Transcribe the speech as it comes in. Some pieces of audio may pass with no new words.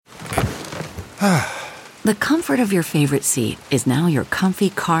The comfort of your favorite seat is now your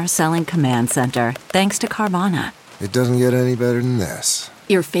comfy car selling command center, thanks to Carvana. It doesn't get any better than this.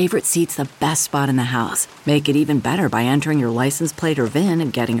 Your favorite seat's the best spot in the house. Make it even better by entering your license plate or VIN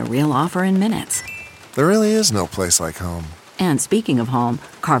and getting a real offer in minutes. There really is no place like home. And speaking of home,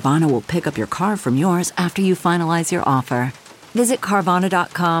 Carvana will pick up your car from yours after you finalize your offer. Visit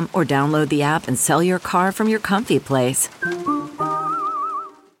Carvana.com or download the app and sell your car from your comfy place.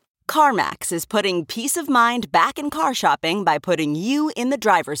 CarMax is putting peace of mind back in car shopping by putting you in the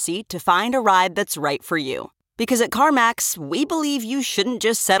driver's seat to find a ride that's right for you. Because at CarMax, we believe you shouldn't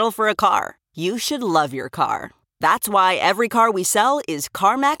just settle for a car. You should love your car. That's why every car we sell is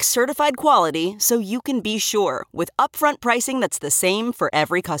CarMax certified quality, so you can be sure with upfront pricing that's the same for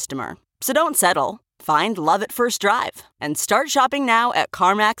every customer. So don't settle. Find love at first drive and start shopping now at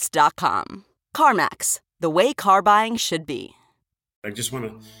CarMax.com. CarMax, the way car buying should be. I just want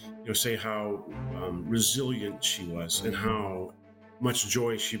to say how resilient she was and how much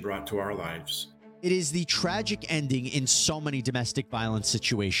joy she brought to our lives. It is the tragic ending in so many domestic violence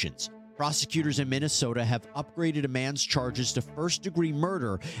situations. Prosecutors in Minnesota have upgraded a man's charges to first-degree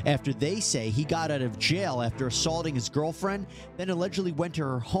murder after they say he got out of jail after assaulting his girlfriend, then allegedly went to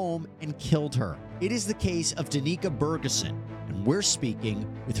her home and killed her. It is the case of Danica Bergeson, and we're speaking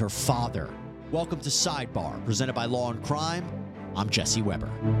with her father. Welcome to Sidebar, presented by Law and Crime. I'm Jesse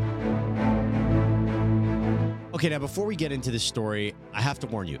Weber. Okay, now before we get into this story, I have to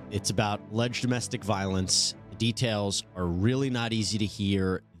warn you, it's about alleged domestic violence. The details are really not easy to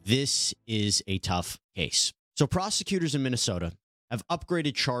hear. This is a tough case. So prosecutors in Minnesota have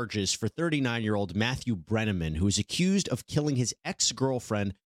upgraded charges for 39-year-old Matthew Brenneman, who is accused of killing his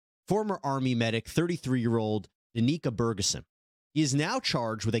ex-girlfriend, former Army medic, 33-year-old Danica Bergeson. He is now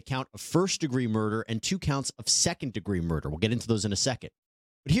charged with a count of first-degree murder and 2 counts of second-degree murder. We'll get into those in a second.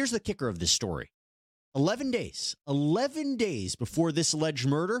 But here's the kicker of this story. 11 days before this alleged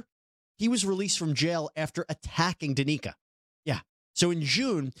murder, he was released from jail after attacking Danica. Yeah. So in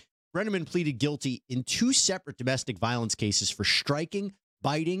June, Brenneman pleaded guilty in 2 separate domestic violence cases for striking,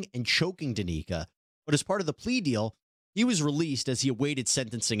 biting, and choking Danica. But as part of the plea deal, he was released as he awaited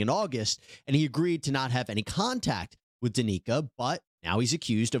sentencing in August, and he agreed to not have any contact with Danica, but now he's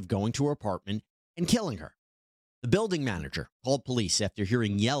accused of going to her apartment and killing her. The building manager called police after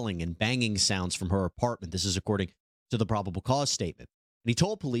hearing yelling and banging sounds from her apartment. This is according to the probable cause statement. And he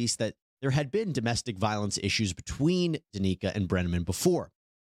told police that there had been domestic violence issues between Danica and Brenneman before.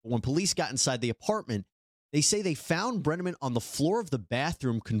 But when police got inside the apartment, they say they found Brenneman on the floor of the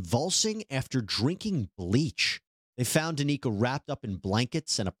bathroom convulsing after drinking bleach. They found Danica wrapped up in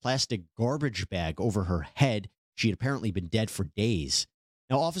blankets and a plastic garbage bag over her head. She had apparently been dead for days.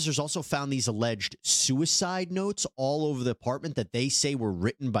 Now, officers also found these alleged suicide notes all over the apartment that they say were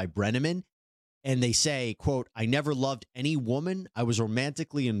written by Brenneman. And they say, quote, "I never loved any woman I was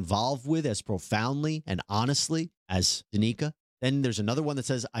romantically involved with as profoundly and honestly as Danica." Then there's another one that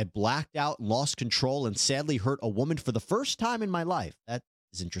says, "I blacked out and lost control and sadly hurt a woman for the first time in my life." That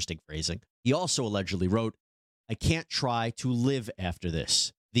is interesting phrasing. He also allegedly wrote, "I can't try to live after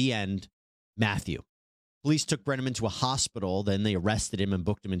this. The end, Matthew." Police took Brenneman to a hospital. Then they arrested him and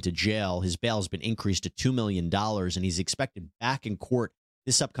booked him into jail. His bail has been increased to $2 million, and he's expected back in court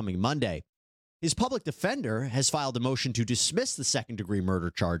this upcoming Monday. His public defender has filed a motion to dismiss the second-degree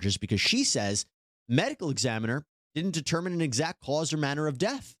murder charges because she says medical examiner didn't determine an exact cause or manner of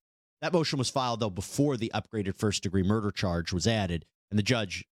death. That motion was filed, though, before the upgraded first-degree murder charge was added, and the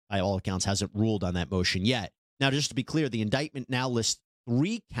judge, by all accounts, hasn't ruled on that motion yet. Now, just to be clear, the indictment now lists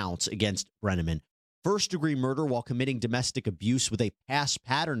 3 counts against Brenneman: first-degree murder while committing domestic abuse with a past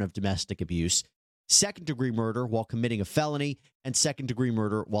pattern of domestic abuse, second-degree murder while committing a felony, and second-degree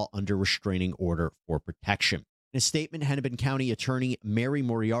murder while under restraining order for protection. In a statement, Hennepin County Attorney Mary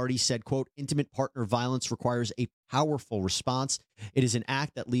Moriarty said, quote, "Intimate partner violence requires a powerful response. It is an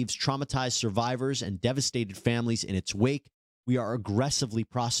act that leaves traumatized survivors and devastated families in its wake. We are aggressively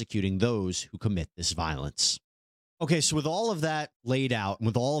prosecuting those who commit this violence." Okay, so with all of that laid out, and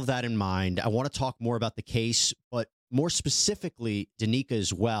with all of that in mind, I want to talk more about the case, but more specifically, Danica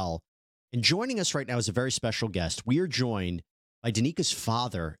as well. And joining us right now is a very special guest. We are joined by Danica's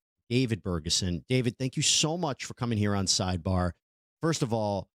father, David Bergeson. David, thank you so much for coming here on Sidebar. First of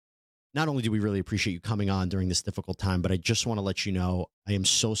all, not only do we really appreciate you coming on during this difficult time, but I just want to let you know I am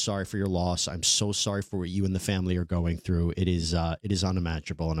so sorry for your loss. I'm so sorry for what you and the family are going through. It is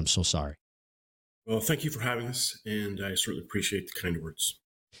unimaginable, and I'm so sorry. Well, thank you for having us, and I certainly appreciate the kind words.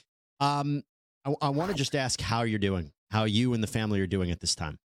 I want to just ask how you're doing, how you and the family are doing at this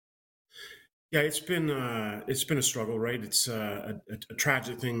time. Yeah, it's been a struggle, right? It's a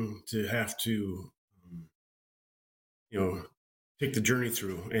tragic thing to have to, um, you know, take the journey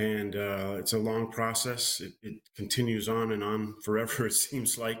through, and it's a long process. It continues on and on forever, it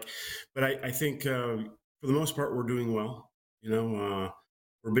seems like. But I think for the most part, we're doing well. We're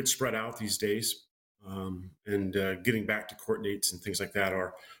a bit spread out these days, and getting back to court dates and things like that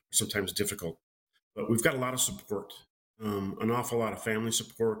are sometimes difficult. But we've got a lot of support, an awful lot of family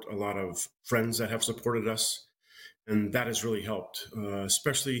support, a lot of friends that have supported us, and that has really helped,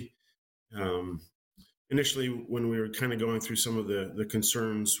 especially um, initially when we were kind of going through some of the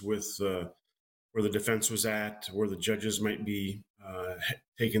concerns with where the defense was at, where the judges might be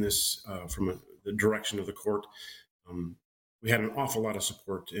taking this the direction of the court. Um, we had an awful lot of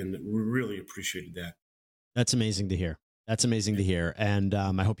support, and we really appreciated that. That's amazing to hear. That's amazing to hear. And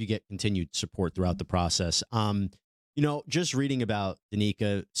I hope you get continued support throughout the process. Just reading about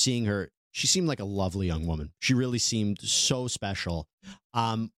Danica, seeing her, she seemed like a lovely young woman. She really seemed so special.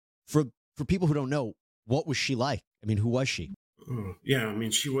 For people who don't know, what was she like? I mean, who was she? Yeah, I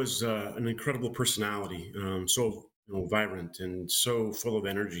mean, she was an incredible personality, so vibrant and so full of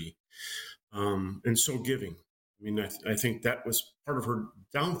energy, and so giving. I mean, I think that was part of her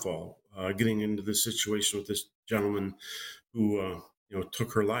downfall, getting into this situation with this gentleman who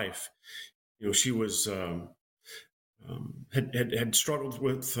took her life. She was had struggled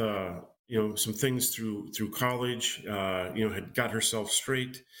with some things through college. Had got herself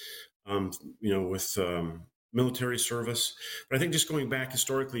straight. With military service. But I think just going back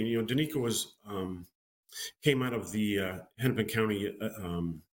historically, Danica was came out of the Hennepin County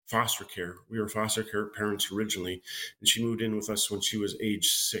foster care. We were foster care parents originally, and she moved in with us when she was age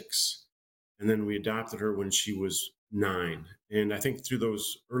 6, and then we adopted her when she was 9. And I think through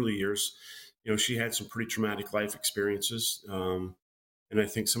those early years, she had some pretty traumatic life experiences. And I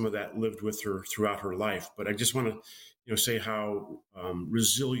think some of that lived with her throughout her life. But I just want to, say how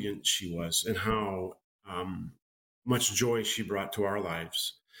resilient she was and how much joy she brought to our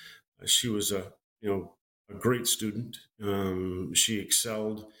lives. She was a great student. She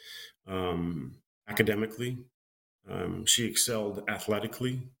excelled academically. She excelled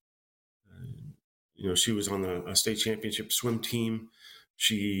athletically. She was on a state championship swim team.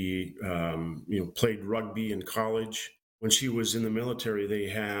 She, played rugby in college. When she was in the military, they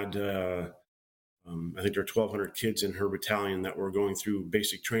had, I think there were 1,200 kids in her battalion that were going through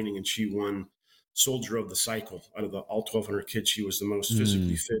basic training, and she won Soldier of the Cycle. Out of all 1,200 kids, she was the most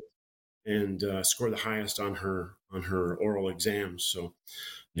physically fit and scored the highest on her oral exams. So,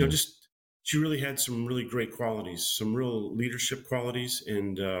 just she really had some really great qualities, some real leadership qualities,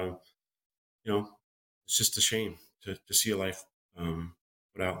 and it's just a shame to see a life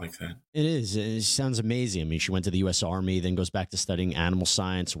put out like that. It is. It sounds amazing. I mean, she went to the U.S. Army, then goes back to studying animal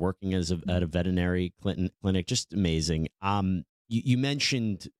science, working at a veterinary clinic. Just amazing. You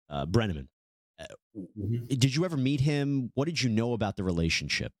mentioned Brenneman. Did you ever meet him? What did you know about the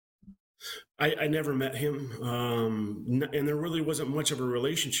relationship? I never met him, and there really wasn't much of a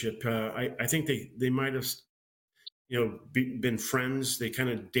relationship. I think they might have, been friends. They kind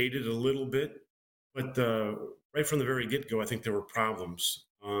of dated a little bit, but right from the very get-go, I think there were problems.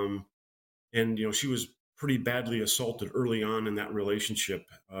 And she was pretty badly assaulted early on in that relationship.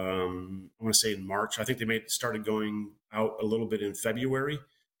 I want to say in March. I think they started going out a little bit in February,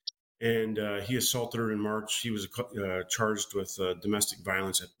 and he assaulted her in March. He was charged with domestic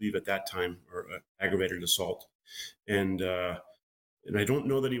violence, I believe, at that time, or aggravated assault. And I don't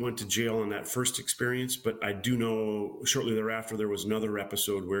know that he went to jail in that first experience, but I do know shortly thereafter there was another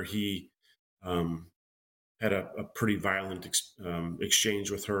episode where he had a pretty violent exchange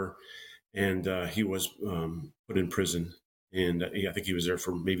with her, and he was put in prison. And I think he was there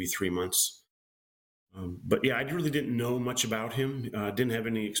for maybe 3 months. But yeah, I really didn't know much about him. Didn't have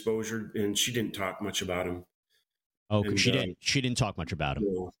any exposure, and she didn't talk much about him. Oh, And she didn't. She didn't talk much about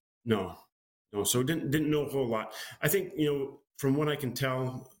him. No. So didn't know a whole lot. I think from what I can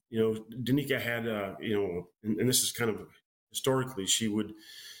tell, Danica had and this is kind of historically, she would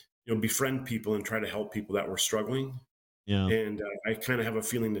befriend people and try to help people that were struggling. Yeah. And I kind of have a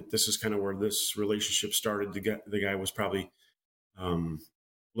feeling that this is kind of where this relationship started. The guy was probably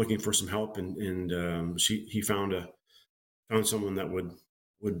looking for some help, and he found someone that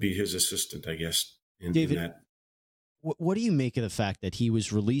would be his assistant, I guess. David, in that. What do you make of the fact that he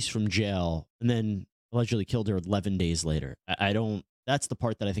was released from jail and then allegedly killed her 11 days later? I don't. That's the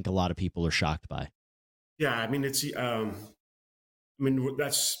part that I think a lot of people are shocked by. Yeah, I mean,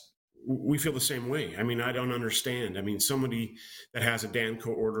 we feel the same way. I mean, I don't understand. I mean, somebody that has a Danco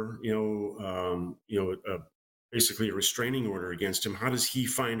order, basically a restraining order against him, how does he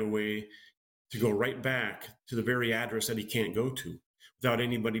find a way to go right back to the very address that he can't go to without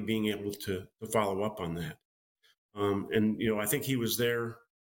anybody being able to follow up on that. And, I think he was there,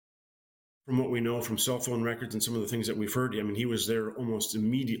 from what we know from cell phone records and some of the things that we've heard. I mean, he was there almost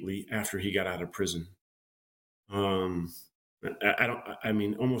immediately after he got out of prison.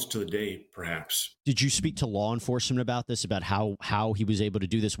 Almost to the day, perhaps. Did you speak to law enforcement about this, about how he was able to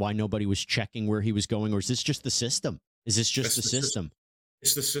do this, why nobody was checking where he was going, or is this just the system? Is this just the system?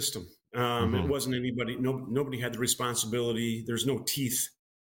 It's the system. It wasn't anybody. Nobody had the responsibility. There's no teeth,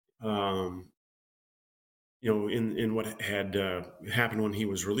 in what had happened when he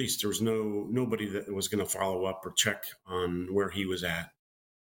was released. There was nobody that was going to follow up or check on where he was at.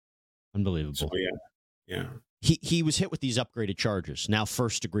 Unbelievable. So, yeah. He was hit with these upgraded charges, now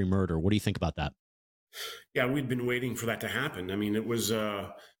first-degree murder. What do you think about that? Yeah, we'd been waiting for that to happen. I mean, it was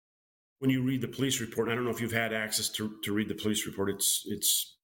when you read the police report. I don't know if you've had access to read the police report.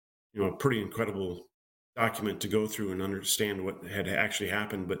 It's a pretty incredible document to go through and understand what had actually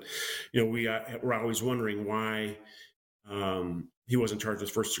happened. But we're always wondering why he wasn't charged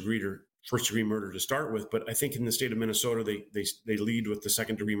with first degree murder to start with. But I think in the state of Minnesota, they lead with the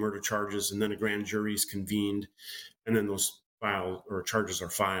second-degree murder charges, and then a grand jury is convened, and then those charges are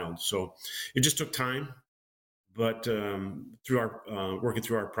filed. So it just took time, but through our working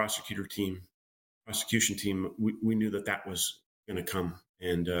through our prosecution team, we knew that was going to come,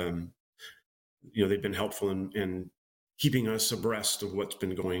 and they've been helpful in keeping us abreast of what's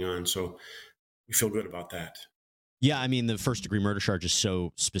been going on. So we feel good about that. Yeah, I mean, the first-degree murder charge is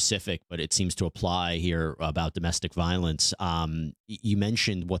so specific, but it seems to apply here about domestic violence. You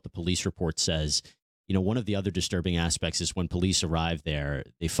mentioned what the police report says. One of the other disturbing aspects is when police arrive there,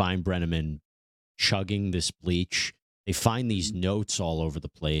 they find Brenneman chugging this bleach. They find these notes all over the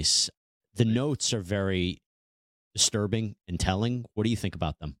place. The notes are very disturbing and telling. What do you think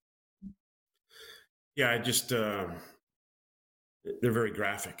about them? Yeah, I just... they're very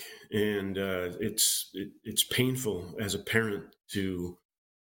graphic, and it's painful as a parent to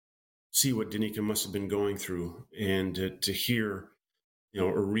see what Danica must have been going through, and to hear,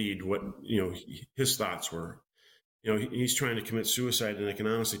 or read what his thoughts were. He's trying to commit suicide, and I can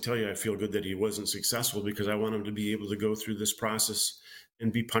honestly tell you, I feel good that he wasn't successful, because I want him to be able to go through this process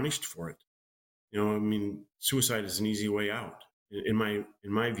and be punished for it. Suicide is an easy way out, in my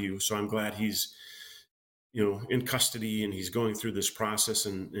view. So I'm glad he's in custody, and he's going through this process,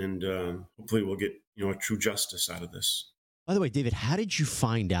 and hopefully we'll get, a true justice out of this. By the way, David, how did you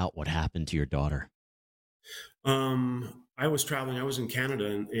find out what happened to your daughter? I was traveling. I was in Canada,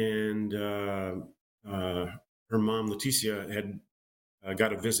 and her mom, Leticia, had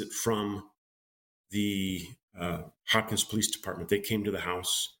got a visit from the Hopkins Police Department. They came to the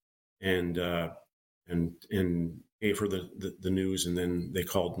house and gave her the news, and then they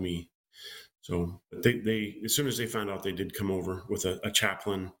called me. So they as soon as they found out, they did come over with a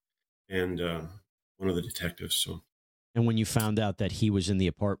chaplain and one of the detectives. So, and when you found out that he was in the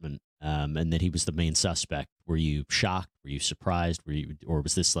apartment and that he was the main suspect, were you shocked? Were you surprised? Or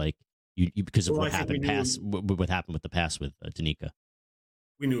was this like you because of what happened what happened with the past with Danica?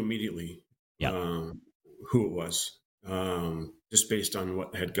 We knew immediately who it was, just based on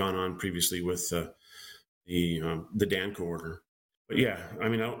what had gone on previously with the Danco order. But yeah, I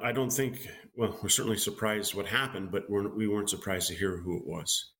mean, I don't think. Well, we're certainly surprised what happened, but we weren't surprised to hear who it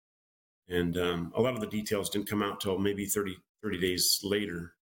was. And a lot of the details didn't come out till maybe 30 days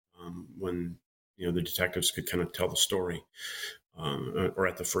later, when the detectives could kind of tell the story, or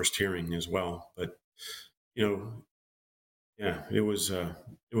at the first hearing as well. But yeah, it was a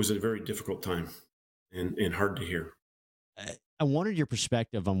very difficult time and hard to hear. I wanted your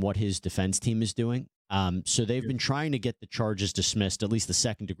perspective on what his defense team is doing. So they've been trying to get the charges dismissed, at least the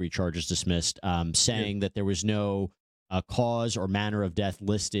second-degree charges dismissed, saying that there was no cause or manner of death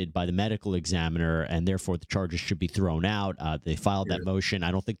listed by the medical examiner, and therefore the charges should be thrown out. They filed that motion.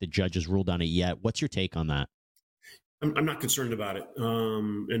 I don't think the judge has ruled on it yet. What's your take on that? I'm not concerned about it,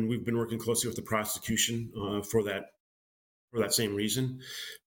 and we've been working closely with the prosecution for that same reason.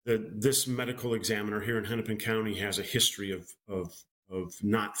 This medical examiner here in Hennepin County has a history of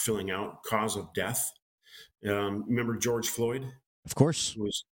not filling out cause of death. Remember George Floyd? Of course. It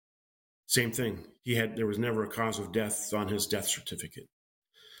was same thing. There was never a cause of death on his death certificate.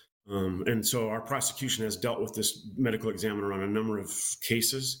 And so our prosecution has dealt with this medical examiner on a number of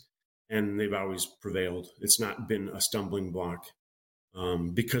cases, and they've always prevailed. It's not been a stumbling block,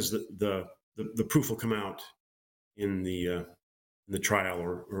 because the proof will come out in the trial,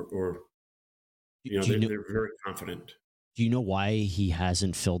 or they're very confident. Do you know why he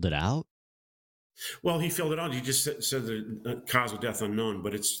hasn't filled it out? Well, he filled it out. He just said the cause of death unknown,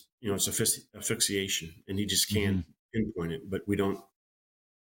 but it's it's asphyxiation, and he just can't pinpoint it. But we don't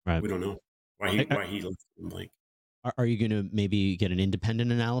know why he left him blank. Are you going to maybe get an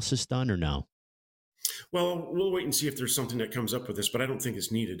independent analysis done or no? Well, we'll wait and see if there's something that comes up with this, but I don't think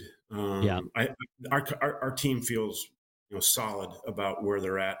it's needed. Our team feels solid about where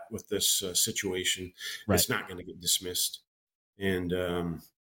they're at with this situation. Right. It's not going to get dismissed, and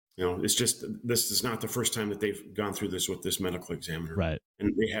it's just this is not the first time that they've gone through this with this medical examiner, Right?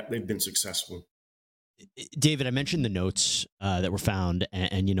 And they've been successful. David, I mentioned the notes that were found,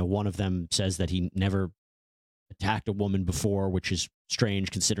 and one of them says that he never attacked a woman before, which is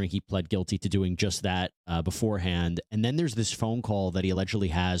strange considering he pled guilty to doing just that beforehand. And then there's this phone call that he allegedly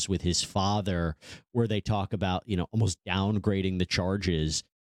has with his father where they talk about, almost downgrading the charges.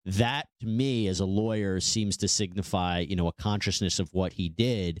 That, to me, as a lawyer, seems to signify, a consciousness of what he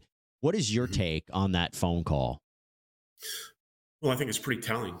did. What is your take on that phone call? Well, I think it's pretty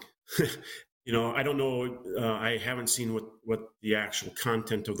telling. I don't know. I haven't seen what the actual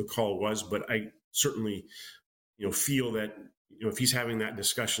content of the call was, but I certainly feel that, if he's having that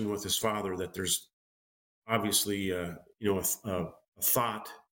discussion with his father, that there's obviously, a thought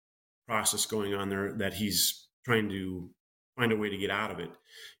process going on there that he's trying to find a way to get out of it.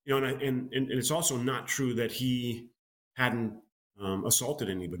 And it's also not true that he hadn't assaulted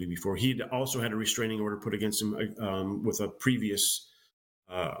anybody before. He'd also had a restraining order put against him with a previous,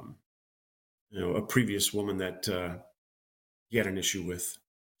 a previous woman that he had an issue with.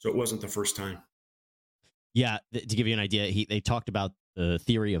 So it wasn't the first time. Yeah, to give you an idea, they talked about the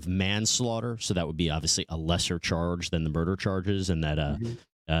theory of manslaughter, so that would be obviously a lesser charge than the murder charges, and that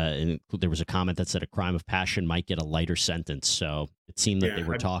and there was a comment that said a crime of passion might get a lighter sentence. So it seemed that they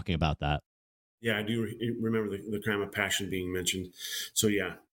were talking about that. Yeah, I do remember the crime of passion being mentioned. So yeah,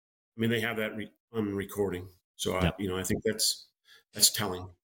 I mean they have that on recording. So I think that's telling.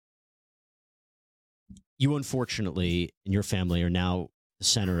 You unfortunately, and your family are now the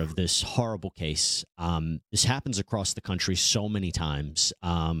center of this horrible case. This happens across the country so many times.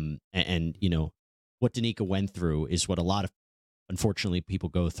 And what Danica went through is what a lot of, unfortunately, people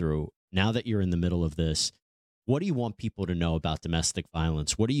go through. Now that you're in the middle of this, what do you want people to know about domestic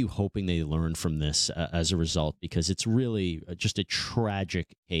violence? What are you hoping they learn from this as a result? Because it's really just a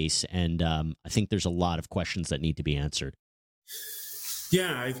tragic case. And I think there's a lot of questions that need to be answered.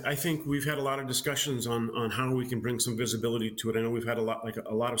 Yeah, I think we've had a lot of discussions on how we can bring some visibility to it. I know we've had a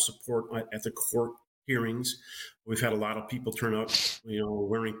lot of support at the court hearings. We've had a lot of people turn up,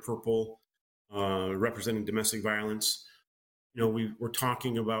 wearing purple, representing domestic violence. We're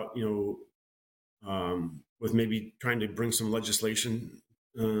talking about, with maybe trying to bring some legislation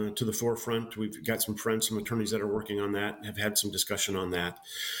to the forefront. We've got some friends, some attorneys that are working on that, have had some discussion on that.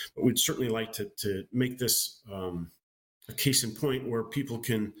 But we'd certainly like to make this a case in point where people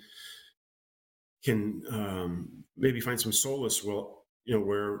can maybe find some solace. Well,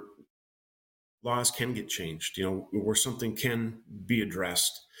 where laws can get changed, where something can be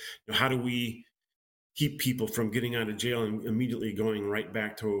addressed. How do we keep people from getting out of jail and immediately going right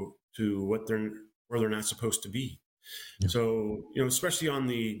back to where they're not supposed to be? Yeah. So, especially on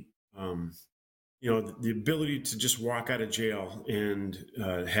the the ability to just walk out of jail and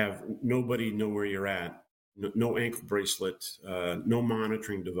have nobody know where you're at. No ankle bracelet, no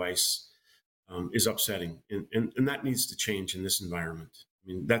monitoring device is upsetting. And that needs to change in this environment. I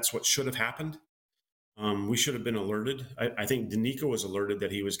mean, that's what should have happened. We should have been alerted. I think Danica was alerted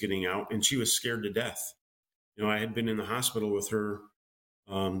that he was getting out, and she was scared to death. I had been in the hospital with her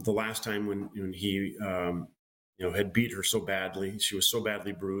the last time when he had beat her so badly. She was so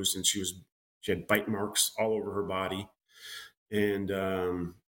badly bruised, and she had bite marks all over her body. And,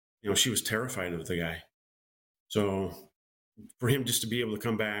 she was terrified of the guy. So for him just to be able to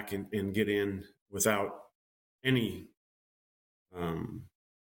come back and get in without any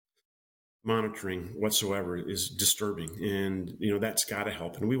monitoring whatsoever is disturbing. And, that's got to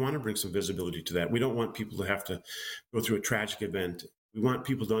help. And we want to bring some visibility to that. We don't want people to have to go through a tragic event. We want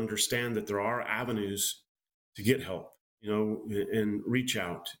people to understand that there are avenues to get help, and reach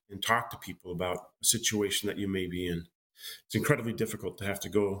out and talk to people about a situation that you may be in. It's incredibly difficult to have to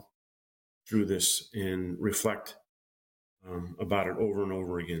go through this and reflect about it over and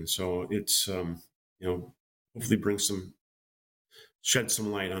over again. So it's, hopefully shed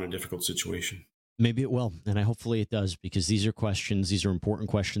some light on a difficult situation. Maybe it will. And hopefully it does, because these are important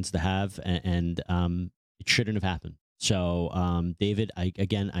questions to have, and it shouldn't have happened. So, David,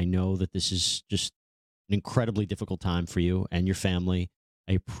 I know that this is just an incredibly difficult time for you and your family.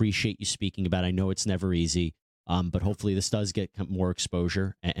 I appreciate you speaking about it. I know it's never easy. But hopefully this does get more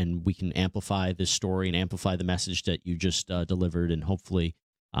exposure, and we can amplify this story and amplify the message that you just delivered, and hopefully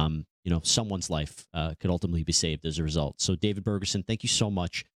someone's life could ultimately be saved as a result. So, David Bergerson, thank you so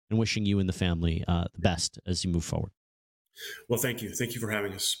much, and wishing you and the family the best as you move forward. Well, thank you. Thank you for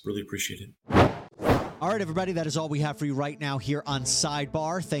having us. Really appreciate it. All right, everybody, that is all we have for you right now here on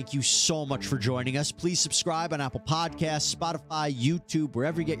Sidebar. Thank you so much for joining us. Please subscribe on Apple Podcasts, Spotify, YouTube,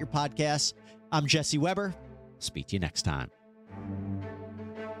 wherever you get your podcasts. I'm Jesse Weber. Speak to you next time.